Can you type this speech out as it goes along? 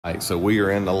All right, so we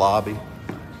are in the lobby,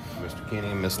 Mr. Kenny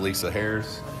and Miss Lisa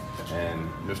Harris, and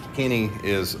Mr. Kenny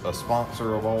is a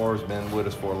sponsor of ours, been with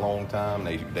us for a long time.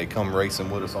 They come racing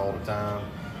with us all the time,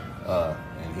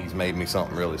 and he's made me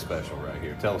something really special right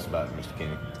here. Tell us about it, Mr.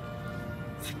 Kenny.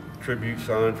 Tribute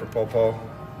sign for Pawpaw.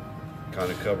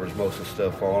 Kind of covers most of the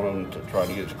stuff on him to try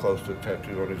to get as close to a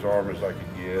tattoo on his arm as I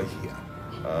could get.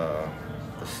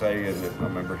 The saying that I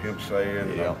remember him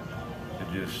saying, it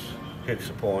just hits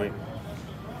the point.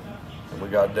 And we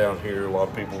got down here, a lot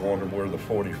of people wondering where the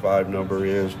 45 number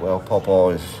is. Well,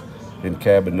 Pawpaw is in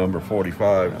cabin number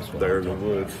 45 there in the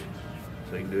woods.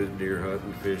 So he can do his deer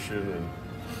hunting, fishing, and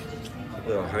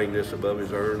they'll hang this above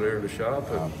his urn there in the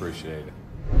shop. I appreciate it.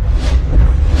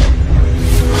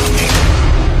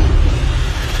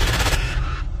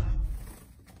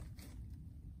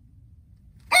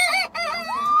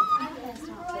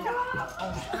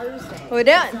 What we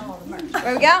doing?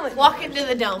 Where we going? Walking to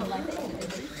the dome.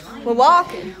 We're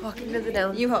walking. Walking to the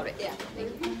dome. You hold it. Yeah.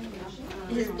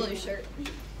 His blue shirt.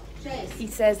 He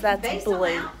says that's Based blue. on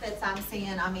the outfits I'm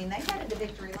seeing, I mean, they headed to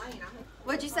Victory Lane.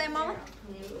 What'd you say, Mama?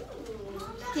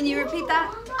 Can you repeat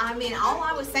that? I mean, all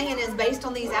I was saying is based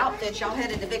on these outfits, y'all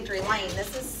headed to Victory Lane.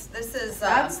 This is.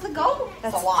 That's the goal.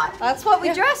 That's a lot. That's what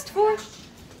we dressed for.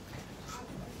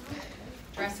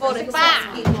 Dress for success,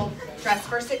 people. Dress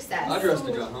for success. I dressed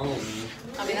to go home.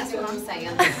 I mean, that's what I'm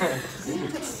saying.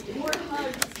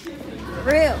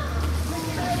 Real.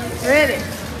 Ready.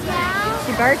 Yeah. It's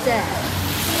your birthday.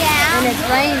 Yeah. And it's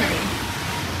raining.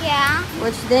 Yeah.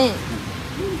 What you think?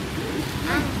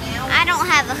 I don't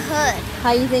have a hood.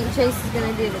 How you think Chase is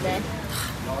gonna do today?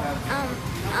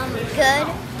 Good,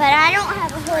 but I don't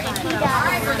have a hood if he does.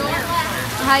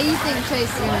 How you think Chase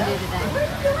is gonna do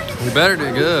today? We better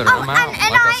do good. I'm out, like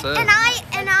I said.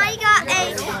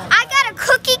 I got a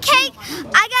cookie cake.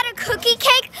 I got a cookie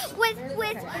cake with a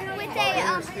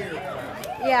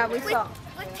Yeah, we saw.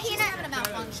 with peanut.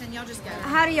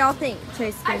 How do y'all think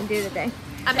Chase is gonna do today?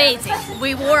 Amazing.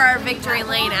 We wore our Victory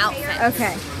Lane outfit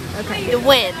Okay. Okay. to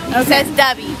win. It says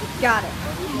W. Got it.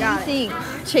 Got it. Think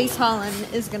Chase Holland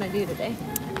is gonna do today?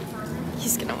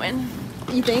 He's gonna win.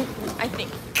 You think? I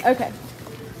think. Okay.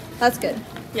 That's good.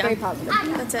 Yeah. Very positive.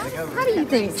 That's it. How do you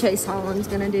think Chase Holland's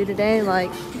gonna do today?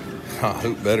 Like, I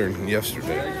hope better than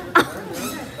yesterday.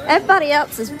 everybody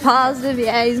else is positive.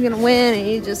 Yeah, he's gonna win, and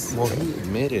he just. Well, he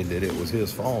admitted that it was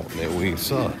his fault that we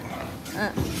sucked.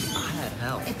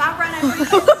 If I run over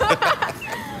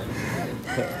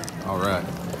you. All right,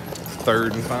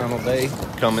 third and final day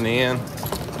coming in,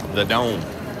 the dome.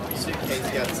 Kate's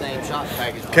got the same shot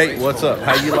package. Kate, what's up?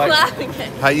 How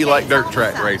you like dirt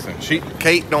track racing?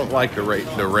 Kate don't like the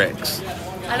wrecks.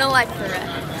 I don't like the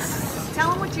reds.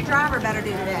 Tell them what your driver better do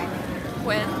today.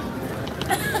 Win.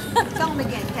 Tell them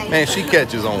again, Kate. Man, she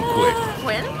catches on quick.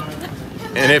 Win.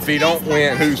 And if he don't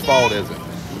win, whose fault is it?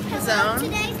 His own.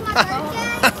 Today's my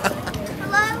birthday.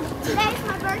 Hello. Today's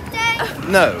my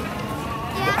birthday. No.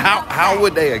 Yeah. How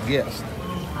would they have guessed?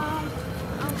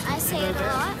 I say it a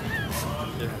lot.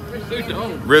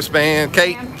 Wristband,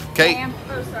 Kate.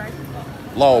 Oh, sorry.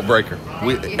 Lawbreaker.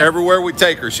 Everywhere we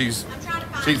take her, she's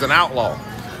an outlaw.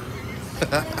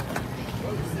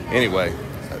 Anyway,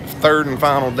 third and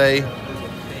final day.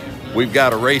 We've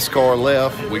got a race car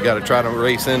left. We got to try to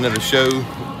race into the show.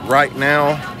 Right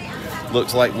now,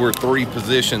 looks like we're 3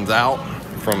 positions out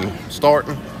from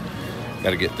starting.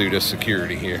 Got to get through this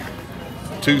security here.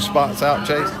 2 spots out,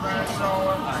 Chase.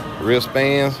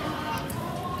 Wristbands.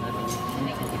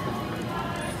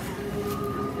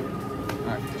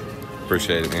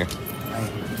 Appreciate it, man.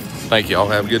 Thank you all.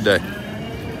 Have a good day.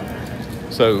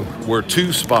 So we're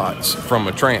 2 spots from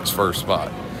a transfer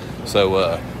spot.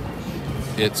 So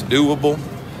it's doable,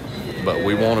 but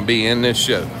we want to be in this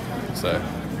show. So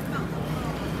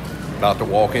about to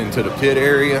walk into the pit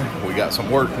area. We got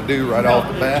some work to do right off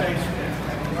the bat.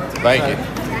 Thank you.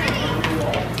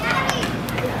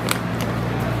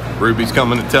 Ruby's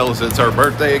coming to tell us it's her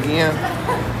birthday again.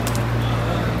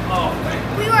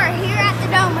 We were here at the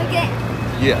dome again.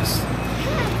 Yes.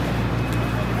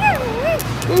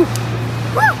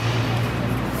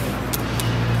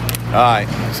 All right,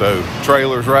 so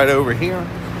trailer's right over here.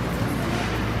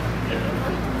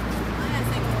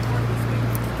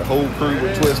 The whole crew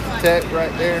with Twisted Tech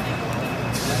right there.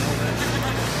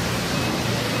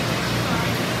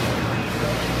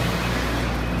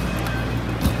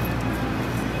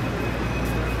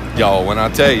 Y'all, when I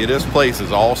tell you this place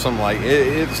is awesome, like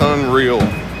it's unreal.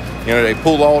 You know, they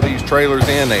pull all these trailers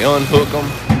in, they unhook them.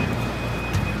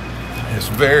 It's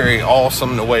very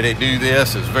awesome the way they do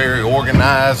this. It's very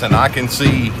organized, and I can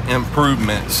see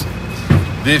improvements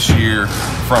this year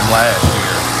from last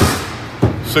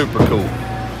year. Super cool.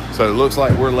 So it looks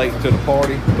like we're late to the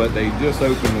party, but they just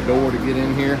opened the door to get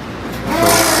in here. So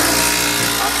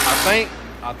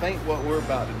I think what we're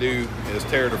about to do is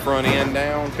tear the front end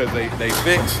down, because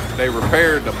they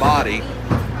repaired the body,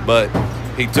 but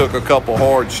he took a couple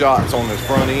hard shots on his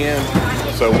front end.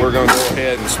 So we're gonna go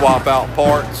ahead and swap out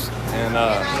parts and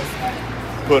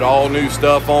put all new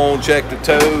stuff on, check the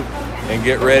tow, and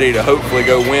get ready to hopefully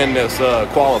go win this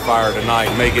qualifier tonight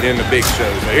and make it in the big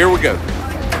show. So here we go.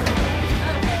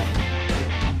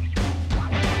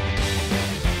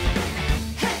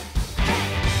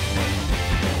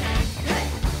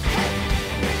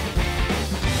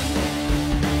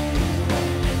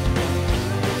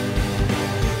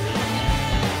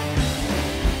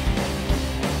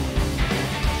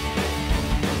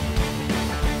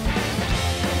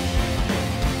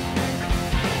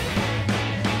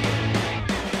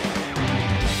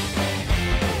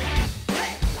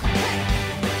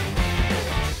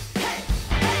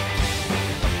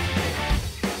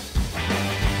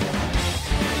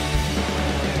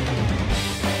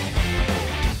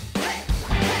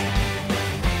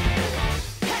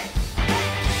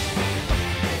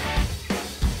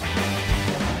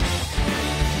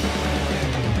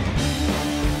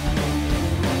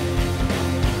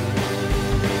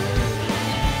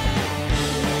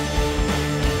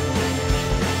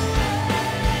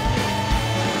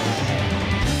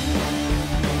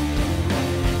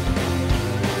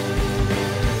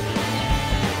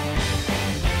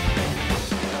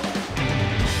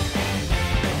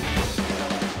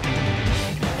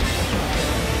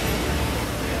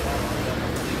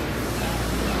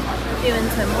 Doing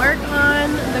some work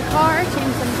on the car,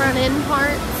 changing some front end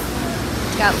parts.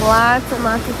 Got lots and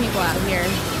lots of people out here.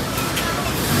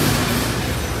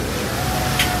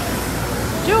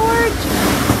 George!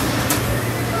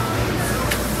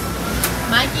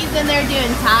 Mikey's in there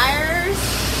doing tires.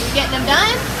 You getting them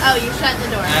done? Oh, you're shutting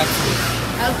the door.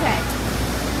 Absolutely. Okay.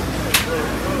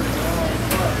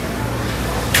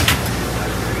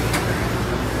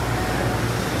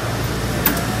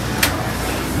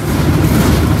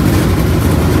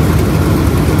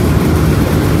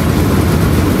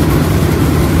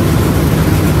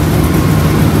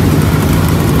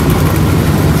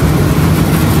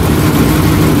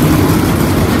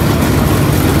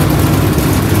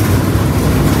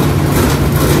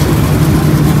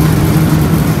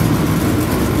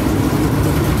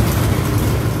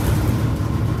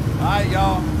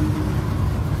 Y'all,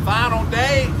 final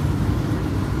day.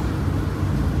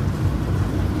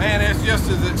 Man, it's just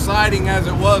as exciting as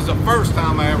it was the first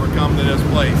time I ever come to this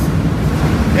place.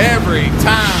 Every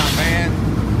time, man,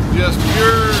 just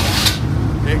pure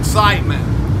excitement.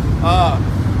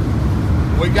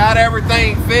 We got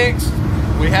everything fixed.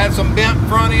 We had some bent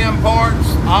front end parts.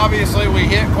 Obviously we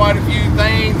hit quite a few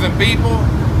things and people.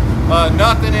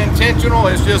 Nothing intentional,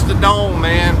 it's just a dome,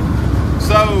 man.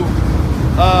 So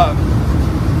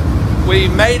we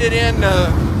made it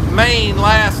into Maine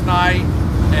last night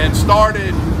and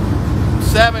started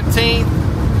 17th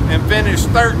and finished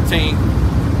 13th.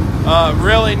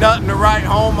 Really nothing to write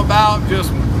home about,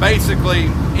 just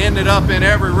basically ended up in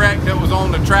every wreck that was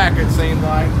on the track, it seemed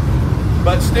like.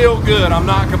 But still good, I'm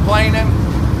not complaining.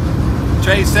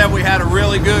 Chase said we had a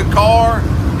really good car.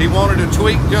 He wanted to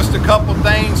tweak just a couple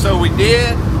things, so we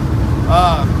did.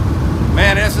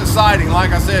 Man, it's exciting.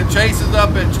 Like I said, Chase is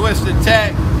up at Twisted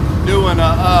Tech doing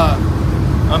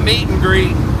a meet and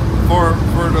greet for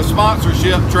the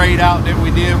sponsorship trade out that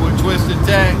we did with Twisted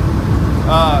Tech.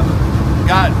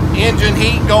 Got engine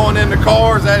heat going in the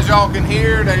cars, as y'all can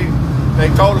hear. They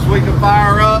told us we could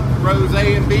fire up rows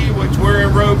A and B, which we're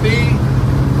in row B.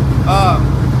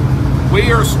 We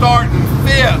are starting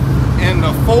 5th in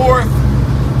the 4th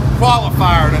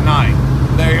qualifier tonight.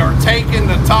 They are taking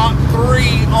the top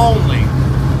 3 only.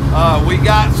 We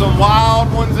got some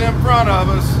wild ones in front of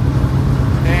us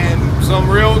and some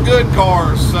real good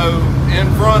cars, so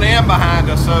in front and behind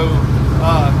us. So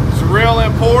it's real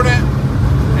important,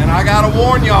 and I gotta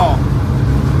warn y'all,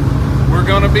 we're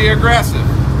gonna be aggressive,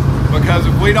 because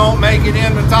if we don't make it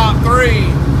in the top 3,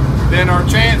 then our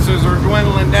chances are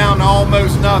dwindling down to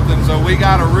almost nothing. So we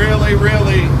gotta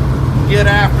really get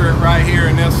after it right here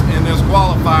in this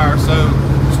qualifier. So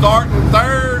starting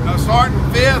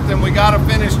 5th, and we got to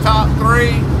finish top 3.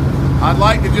 I'd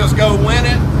like to just go win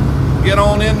it, get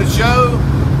on in the show,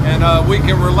 and we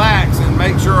can relax and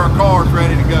make sure our car's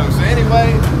ready to go. So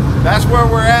anyway, that's where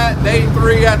we're at. Day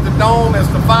 3 at the Dome. It's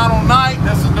the final night.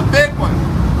 This is the big one.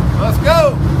 Let's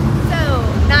go. So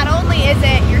not only is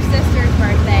it your sister's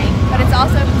birthday, but it's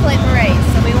also Clint Marie's.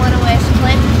 So we want to wish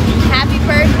Clint happy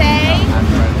birthday. Happy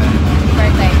birthday. Happy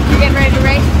birthday. You're getting ready to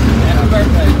race? Happy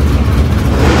birthday.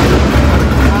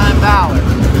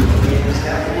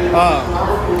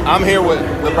 I'm here with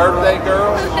the birthday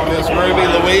girl, Miss Ruby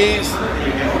Louise.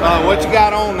 What you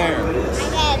got on there?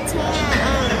 I got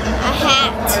a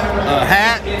hat. A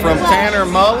hat from Tanner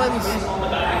Mullins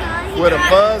with a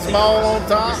fuzz ball on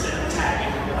top.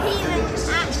 He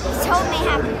told me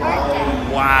happy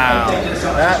birthday. Wow,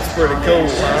 that's pretty cool,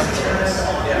 huh?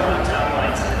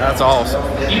 That's awesome.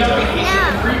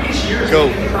 Yeah. Cool.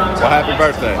 Well, happy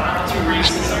birthday.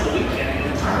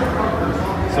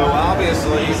 So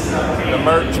obviously, the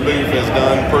merch booth has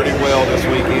done pretty well this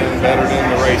weekend, better than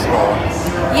the race car.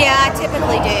 Yeah, I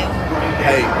typically do.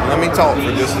 Hey, let me talk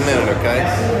for just a minute, okay?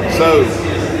 So,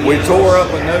 we tore up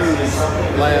a nose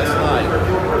last night,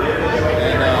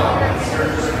 and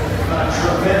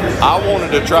I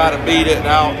wanted to try to beat it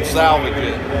out and salvage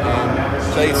it.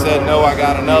 Chase said, no, I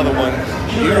got another one.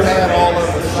 You had all of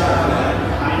the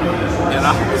sign, and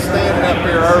I was standing up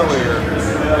here earlier,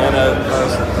 and a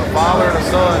father and a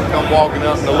son come walking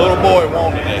up, and the little boy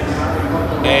wanted it.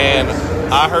 And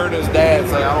I heard his dad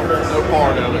say, I don't want no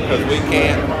part of it because we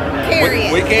can't Carry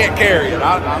it. We can't carry it.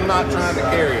 I'm not trying to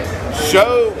carry it.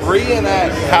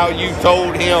 Reenact how you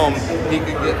told him he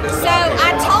could get this. So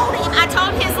I told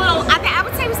his little, I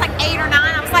would say it was like 8 or 9.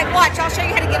 I was like, watch, I'll show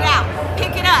you how to get it out.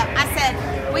 Pick it up. I said,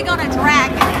 we're gonna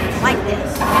drag it like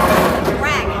this.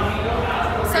 Drag it.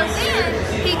 So then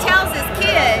he tells his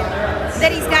kid that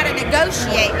he's got to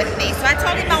negotiate with me. So I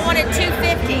told him I wanted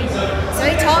 $250. So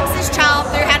he talks his child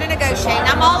through how to negotiate. And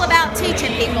I'm all about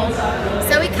teaching people.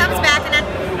 So he comes back and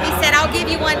he said, I'll give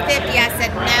you $150. I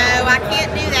said, no, I can't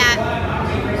do that.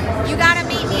 You got to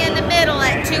meet me in the middle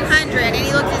at $200. And he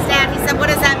looked at his dad. He said,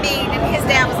 what does that mean? And his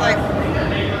dad was like,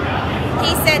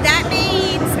 he said, that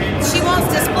means she wants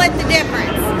to split the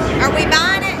difference. Are we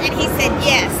buying it? And he said,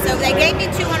 yes. So they gave me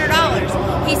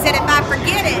 $200. He said, if I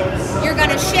forget it, you're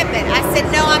going to ship it. I said,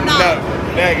 no, I'm not. No,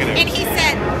 negative. And he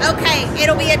said, okay,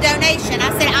 it'll be a donation. I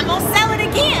said, I'm going to sell it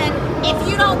again if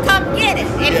you don't come get it.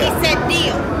 And he said,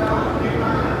 deal.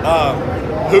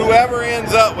 Whoever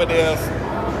ends up with this,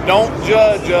 don't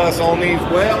judge us on these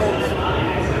welds.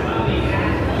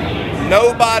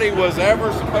 Nobody was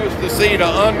ever supposed to see the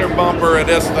under bumper of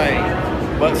this thing.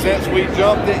 But since we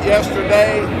jumped it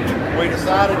yesterday, we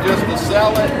decided just to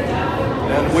sell it.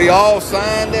 And we all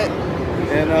signed it.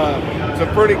 And it's a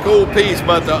pretty cool piece.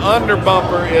 But the under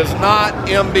bumper is not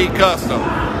MB Custom.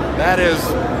 That is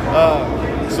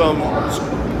some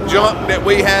junk that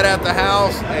we had at the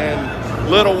house. And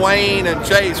Little Wayne and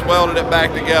Chase welded it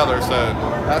back together. So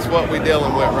that's what we're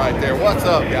dealing with right there. What's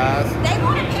up, guys? They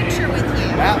want a picture with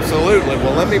you. Absolutely.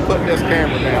 Well, let me put this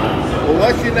camera down. Well,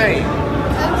 what's your name?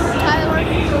 Cooper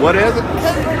Tyler. What is it?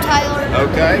 Cooper Tyler.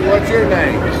 Okay. What's your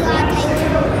name?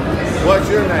 What's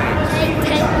your name?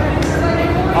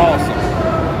 Awesome.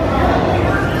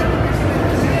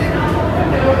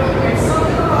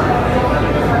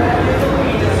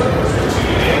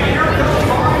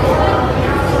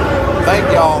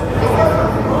 Thank y'all.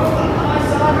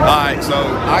 Alright, so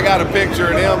I got a picture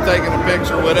of them taking a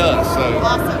picture with us, so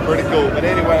Awesome. Pretty cool. But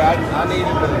anyway, I needed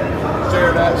to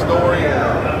share that story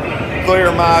and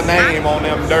clear my name on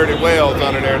them dirty welds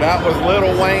under there. That was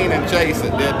Little Wayne and Chase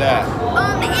that did that.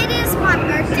 It is my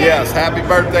birthday. Yes, happy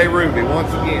birthday, Ruby,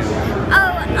 once again.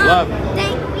 Love you.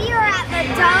 We are at the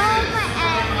Dome,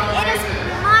 and it is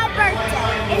my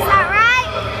birthday. Is that right?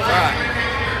 Right.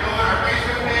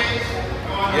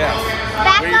 Yes.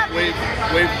 Back up.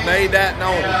 We've made that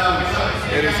known.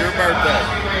 It is your birthday.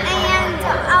 And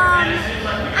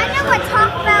I know I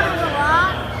talk about it a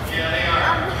lot.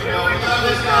 Who are the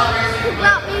people who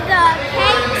brought me the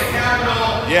cakes?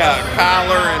 Yeah,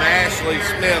 Kyler and Ashley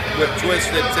Smith with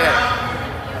Twisted Tech.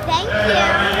 Thank you.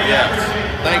 Yes.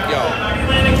 Thank y'all.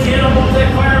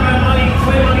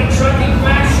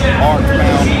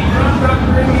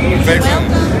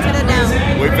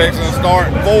 We're fixing to start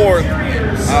 4th,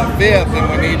 5th, and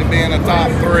we need to be in the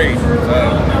top 3. So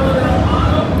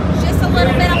Just a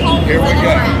little bit of hope. here we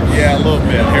go. Yeah, a little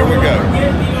bit. Here we go.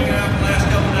 Last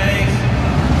couple days.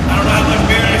 I don't know how much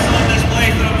beer they sold this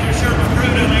place, but I'm sure my crew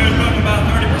down there is probably about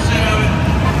 30% of it.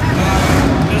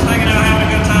 Just hanging out, having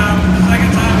a good time. The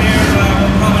second time here,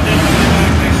 we'll probably definitely be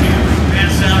back next year. Man,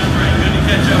 it sounds great. Good to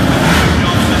catch up with you.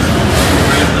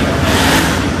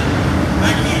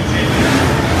 Thank you, Jimmy.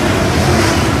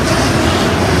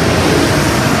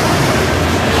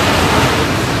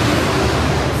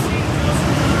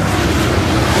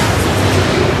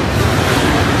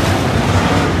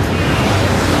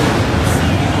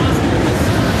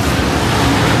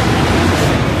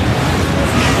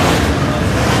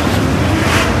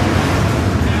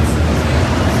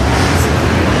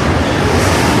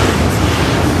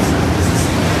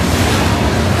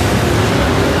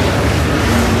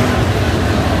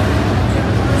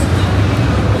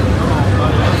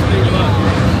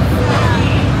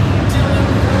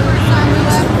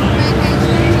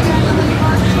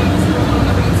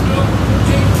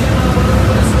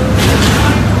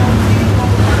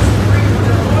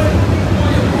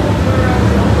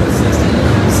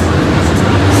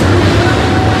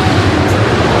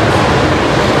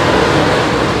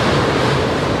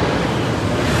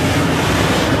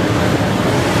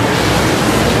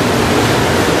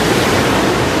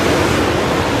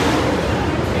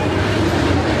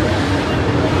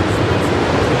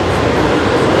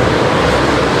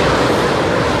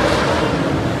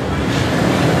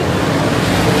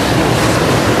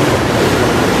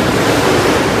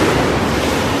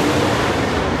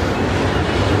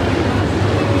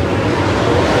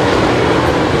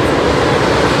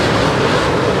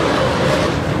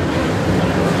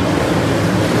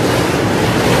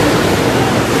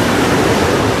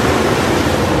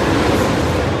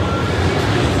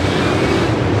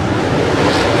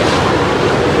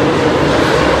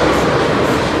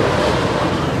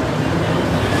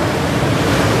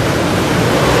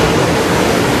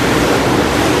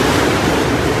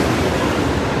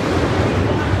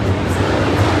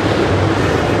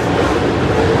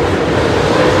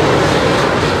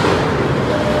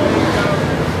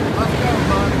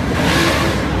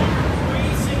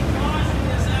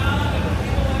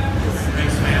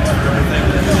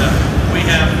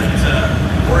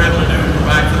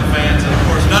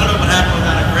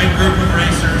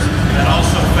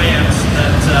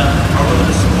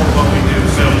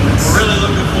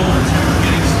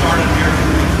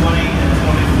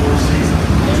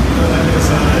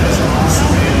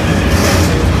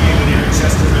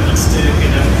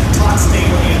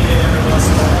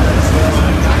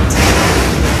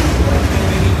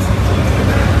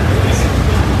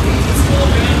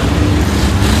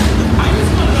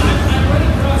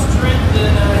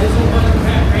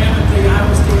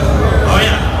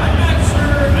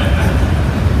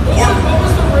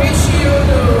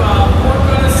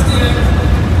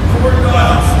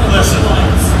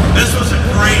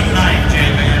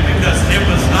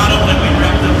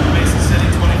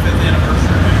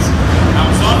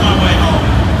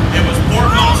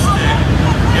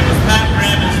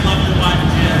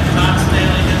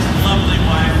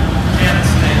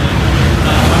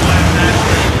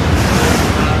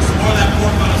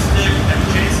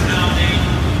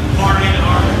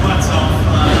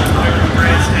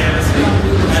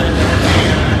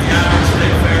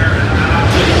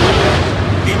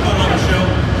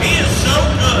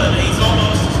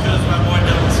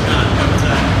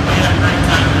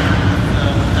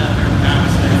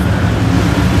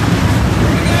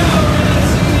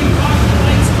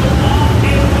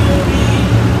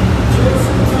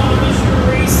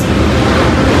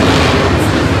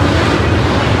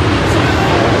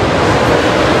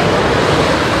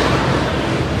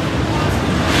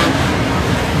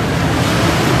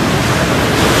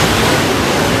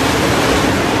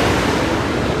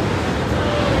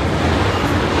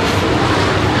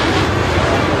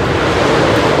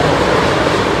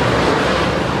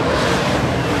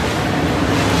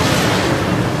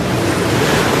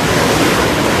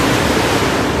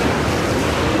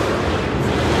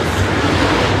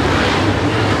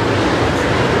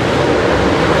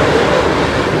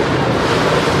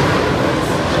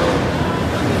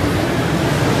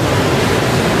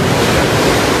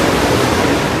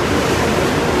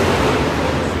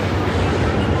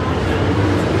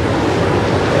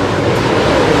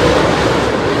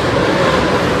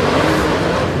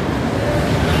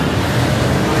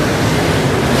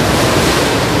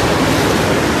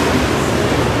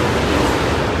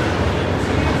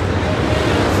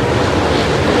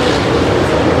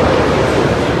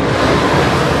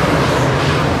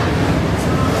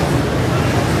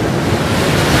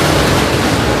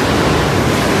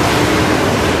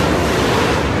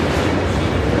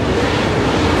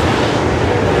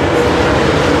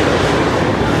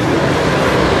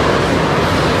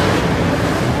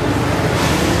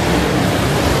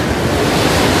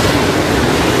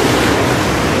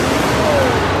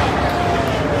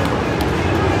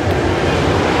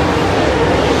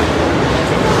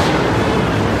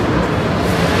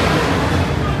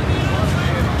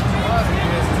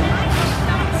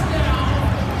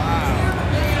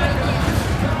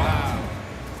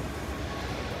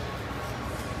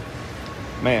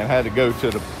 had to go to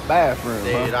the bathroom.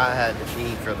 Dude, huh? I had to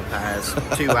pee for the past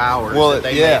 2 hours. Well, that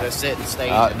they yeah. made us sit and stay.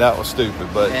 That was stupid,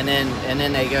 but and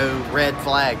then they go red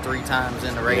flag 3 times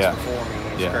in the race Yeah. before me.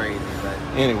 It's Yeah. crazy,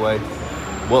 but anyway,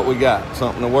 what we got?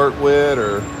 Something to work with,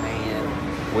 or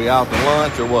man, we out to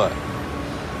lunch, or what?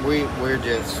 we're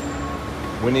just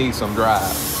We need some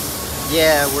drive.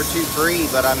 yeah, we're too free.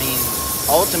 But I mean,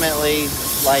 ultimately,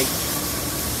 like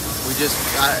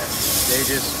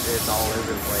it's all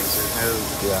over the place. There's no.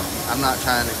 Yeah. I'm not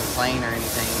trying to complain or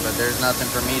anything, but there's nothing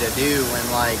for me to do when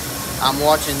like I'm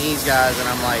watching these guys and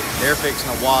I'm like they're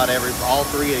fixing to wad all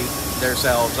 3 of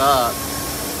themselves up,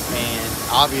 and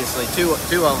obviously two of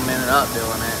them ended up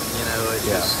doing it. You know, it's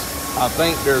just. I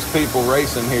think there's people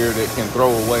racing here that can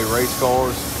throw away race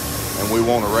cars, and we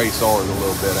want to race ours a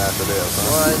little bit after this.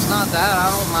 Huh? Well, it's not that. I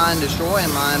don't mind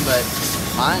destroying mine, but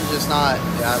mine's just not.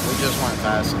 We just weren't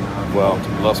fast enough. Well,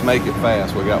 let's make it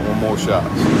fast. We got one more shot.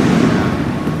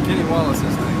 Kenny Wallace's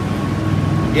thing.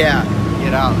 Yeah,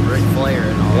 get out, Ric Flair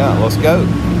and all. Yeah, that. let's go.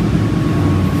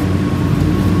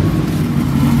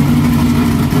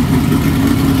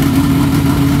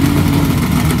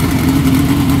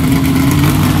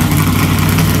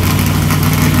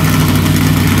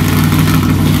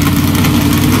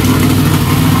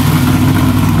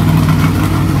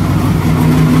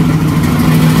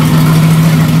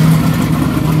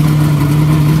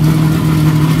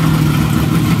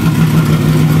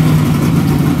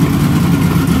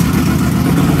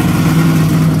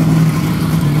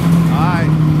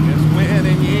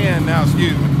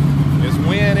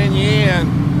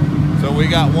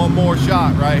 Got one more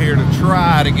shot right here to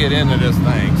try to get into this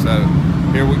thing. So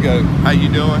here we go. How you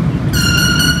doing?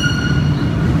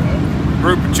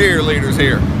 Group of cheerleaders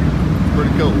here.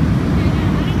 Pretty cool.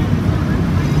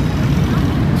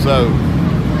 So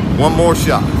one more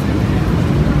shot.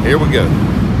 Here we go. All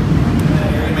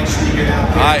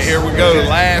right, here we go.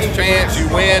 Last chance. You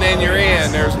win and you're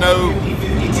in. There's no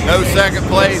second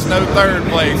place, no third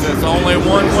place. It's only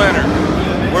one winner.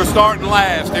 We're starting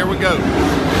last. Here we go.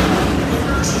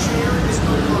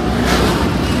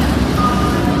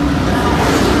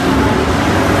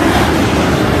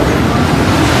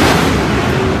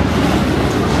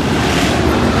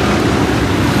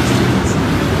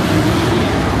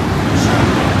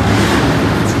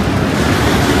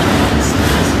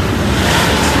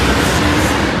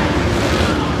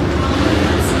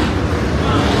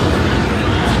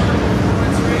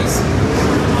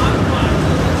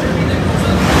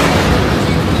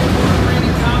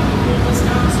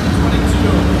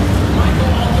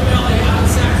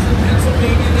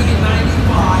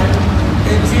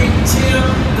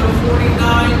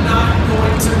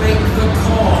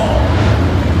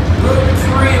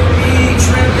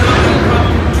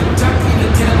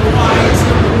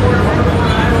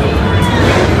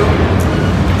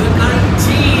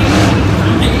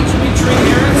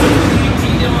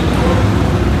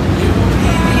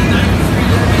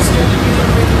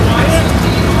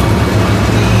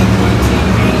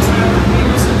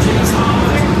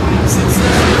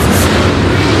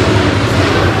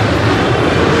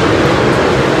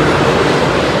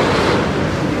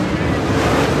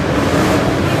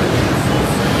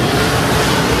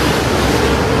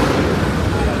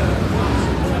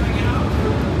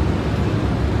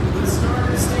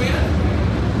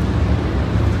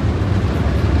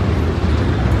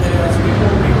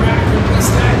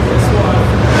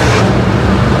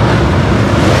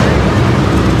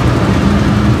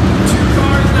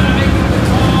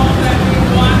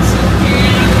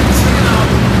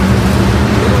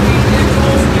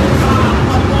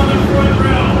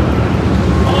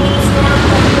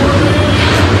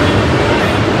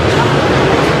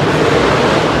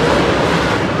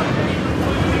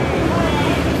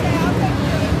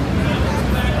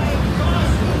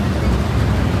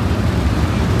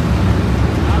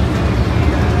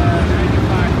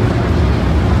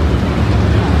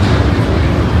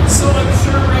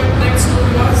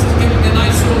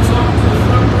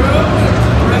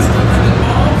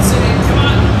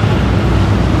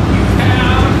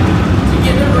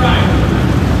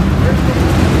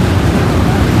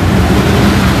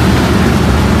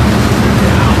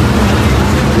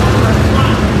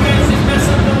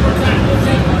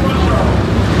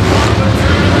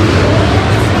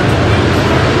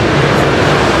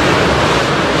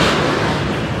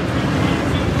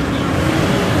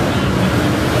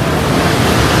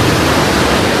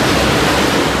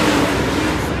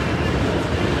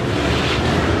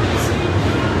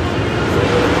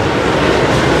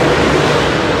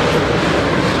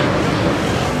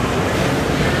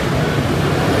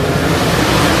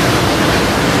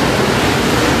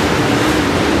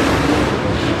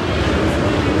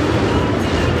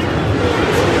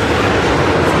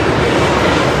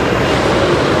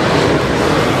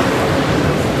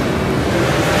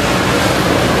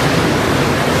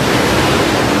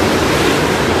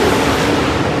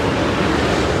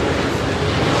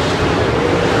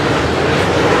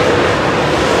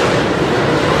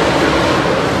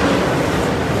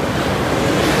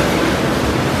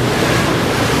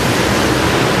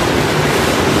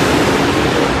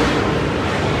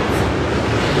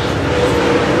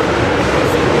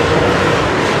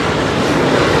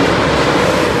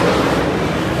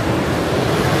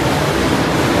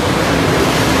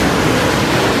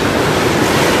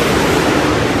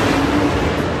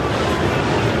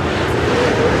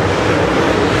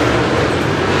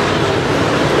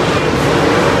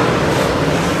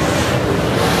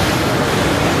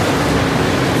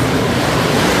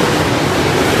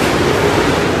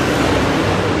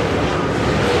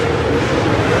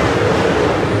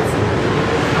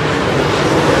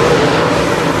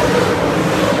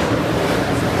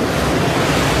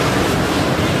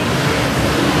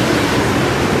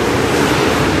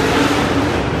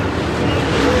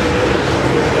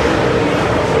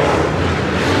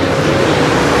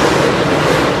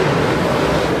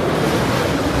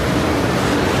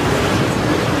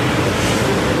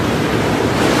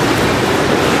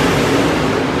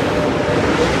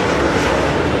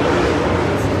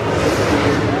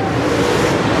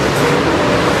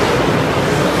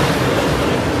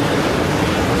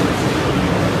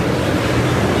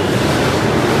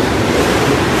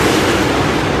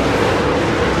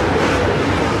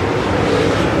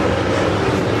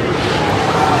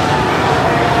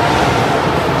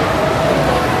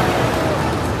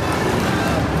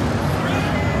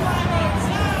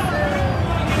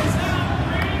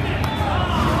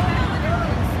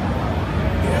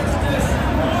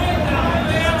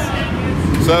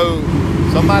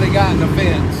 somebody got in the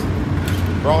fence,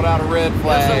 brought out a red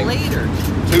flag. That's a leader.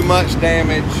 Too much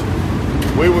damage.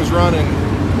 We was running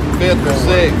 5th or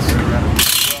 6th.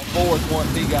 Well, 4th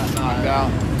once he got knocked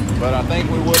out. But I think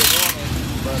we would have won it.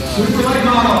 But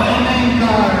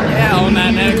Yeah, on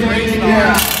that next race.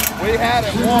 yeah, we had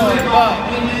it won, but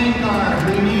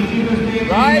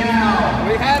right?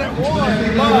 We had it won,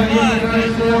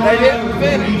 but they didn't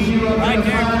finish. Right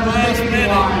there at the last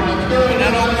minute, when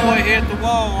that old boy hit the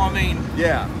wall, I mean,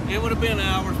 Yeah. it would have been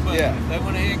ours, but Yeah. they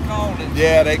went ahead and called it.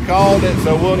 Yeah, they called it,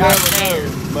 so we'll never know.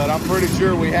 But I'm pretty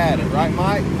sure we had it, right,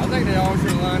 Mike? I think they all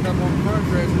should have lined up on the front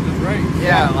stretch of this race.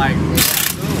 Yeah, like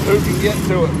Who can get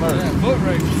to it first? Yeah, foot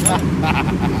race.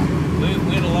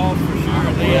 We'd have lost for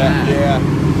sure. Yeah.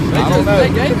 I don't know. They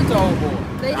gave it to old boy.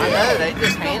 They I know, did. they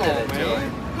just handed it to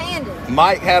him. Handed.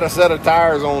 Mike had a set of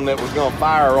tires on that was going to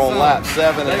fire on lap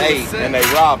 7 and 8, and they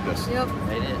robbed us. Yep.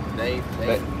 They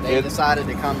did. They It- decided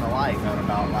to come to life at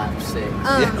about lap 6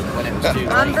 when it was too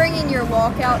late. I'm bringing your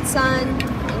walkout sign,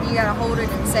 and you gotta hold it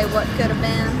and say what could have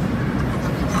been.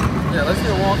 Yeah, let's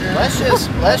get walking.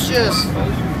 Let's just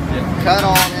cut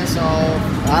all this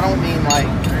off. I don't mean like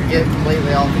get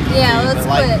completely off the YouTube, Yeah, let's but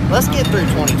like quit. let's get through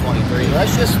 2023.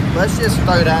 Let's just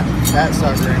throw that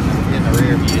sucker in the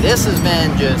rear view. This has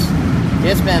been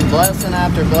it's been blessing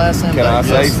after blessing. Can I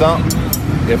say something?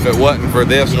 If it wasn't for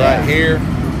this right here,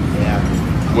 Yeah.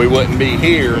 we wouldn't be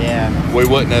here. Yeah. We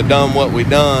wouldn't have done what we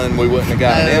done. We wouldn't have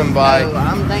got an invite. No,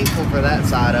 I'm thankful for that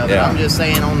side of it. Yeah. I'm just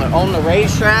saying on the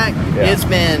racetrack, Yeah. it's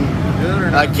been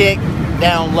a kick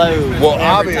down low. Well,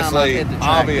 every time I've hit the track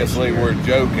obviously, this year. we're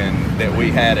joking that we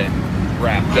had it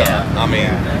wrapped Yeah. up. I mean,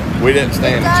 we didn't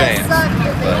stand a That chance. sucked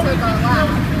that they took our lap.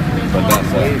 But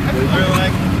that's it.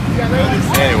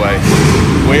 Anyway,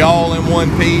 we all in one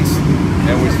piece,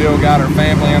 and we still got our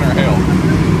family and our health.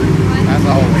 That's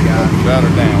all we got. Shut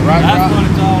her down. Right, That's Rob? what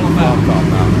it's all about. That's what I'm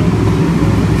talking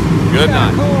about. Good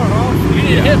night. You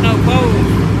didn't hit no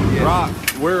poles. Rock,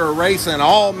 we're erasing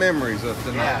all memories of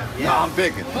tonight. Yeah. No, I'm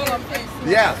picking.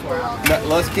 Yeah.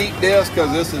 Let's keep this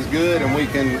because this is good, and we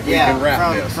can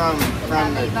wrap this. From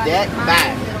the deck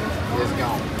back is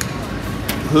gone.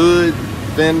 Hood,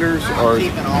 fenders, I'm or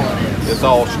keeping all of this. it's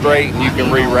all straight and you can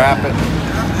rewrap it.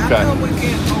 How Okay. come we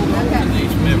can't hold on to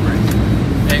these memories?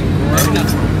 And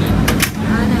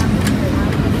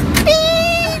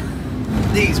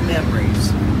These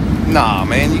memories. Nah,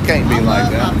 man, you can't be I like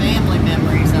love that. my family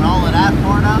memories and all of that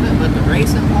part of it, but the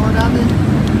racing part of it,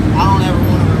 I don't ever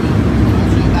want to remember. I'll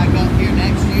show back up here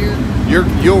next year.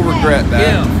 You'll regret that.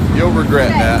 Yeah. You'll regret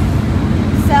that.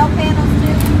 Cell panels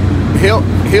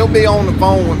too. He'll be on the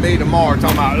phone with me tomorrow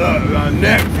talking about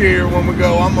next year when we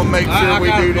go, I'm gonna make sure we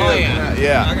got do a this. plan. and that."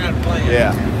 Yeah. I got a plan.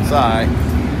 Yeah. It's all right.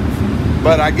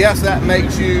 But I guess that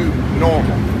makes you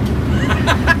normal.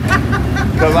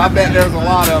 Because I bet there's a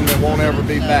lot of them that won't ever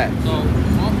be back.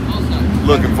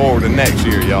 Looking forward to next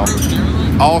year, y'all.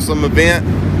 Awesome event.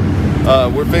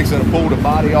 We're fixing to pull the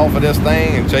body off of this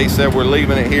thing, and Chase said we're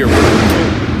leaving it here.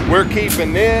 We're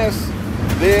keeping this,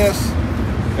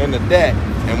 and the deck,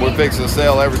 and we're fixing to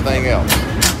sell everything else.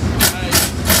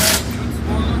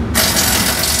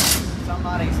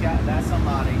 Somebody's got that.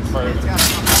 Somebody's. Perfect. It's got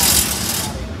somebody.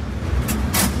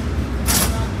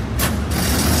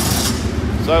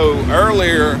 So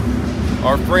earlier,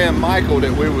 our friend Michael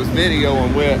that we was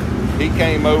videoing with, he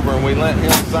came over and we let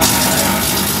him sign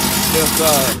this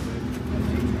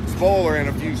spoiler in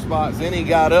a few spots. Then he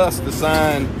got us to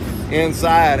sign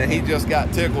inside, and he just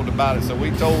got tickled about it. So we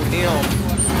told him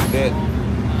that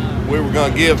we were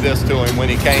going to give this to him when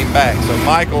he came back. So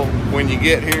Michael, when you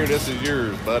get here, this is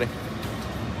yours, buddy.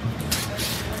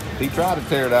 He tried to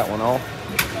tear that one off.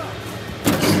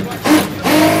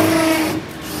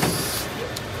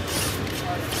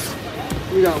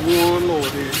 We got one more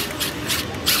here.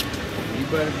 You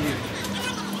better get it.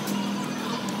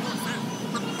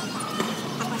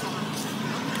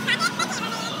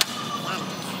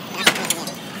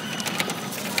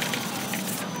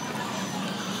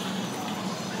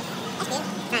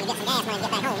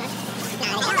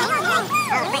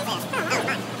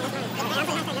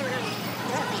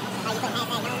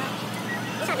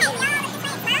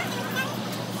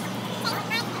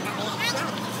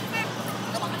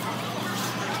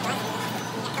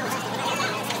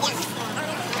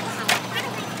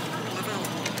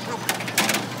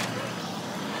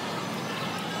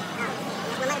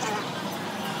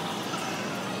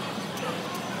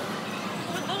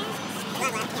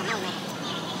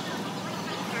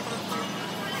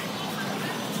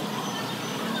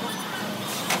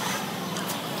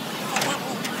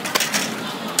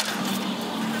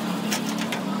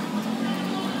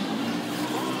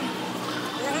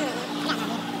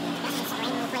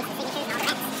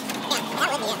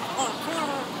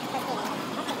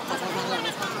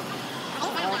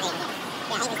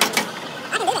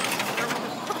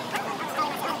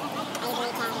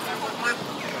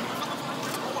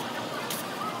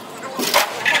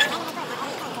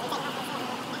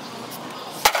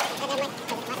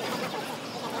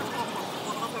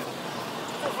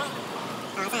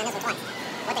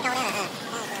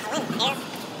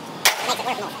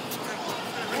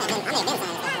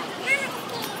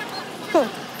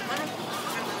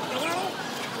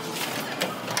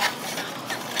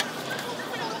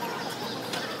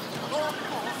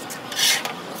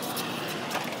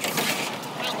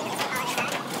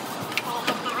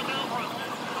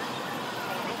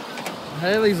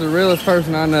 Haley's the realest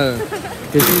person I know.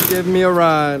 Cause she's giving me a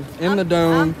ride in the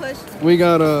dome. We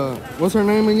got what's her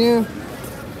name again?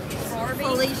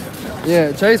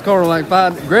 Yeah, Chase called her like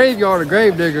graveyard or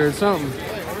gravedigger or something.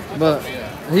 But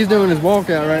he's doing his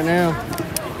walkout right now.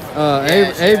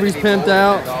 Avery's pimped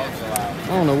out. I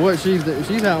don't know what she's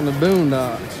out in the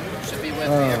boondocks.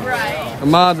 The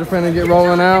mods are finna get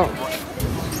rolling out.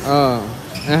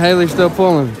 And Haley's still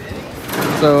pulling.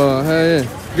 So hell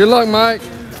yeah. Good luck, Mike.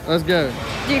 Let's go.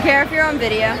 Do you care if you're on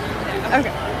video?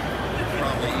 Okay.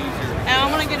 And I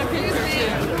want to get a picture.